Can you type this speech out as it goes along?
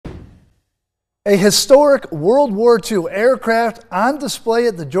A historic World War II aircraft on display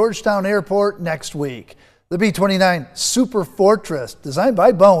at the Georgetown Airport next week. The B-29 Super Fortress, designed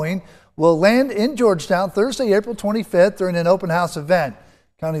by Boeing, will land in Georgetown Thursday, April 25th during an open house event.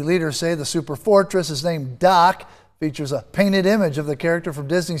 County leaders say the Super Fortress is named Doc, features a painted image of the character from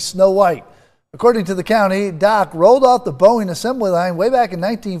Disney's Snow White. According to the county, Doc rolled off the Boeing assembly line way back in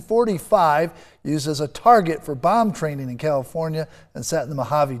 1945, used as a target for bomb training in California, and sat in the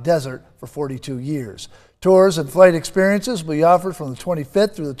Mojave Desert for 42 years. Tours and flight experiences will be offered from the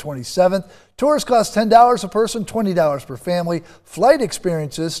 25th through the 27th. Tours cost $10 a person, $20 per family. Flight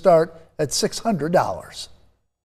experiences start at $600.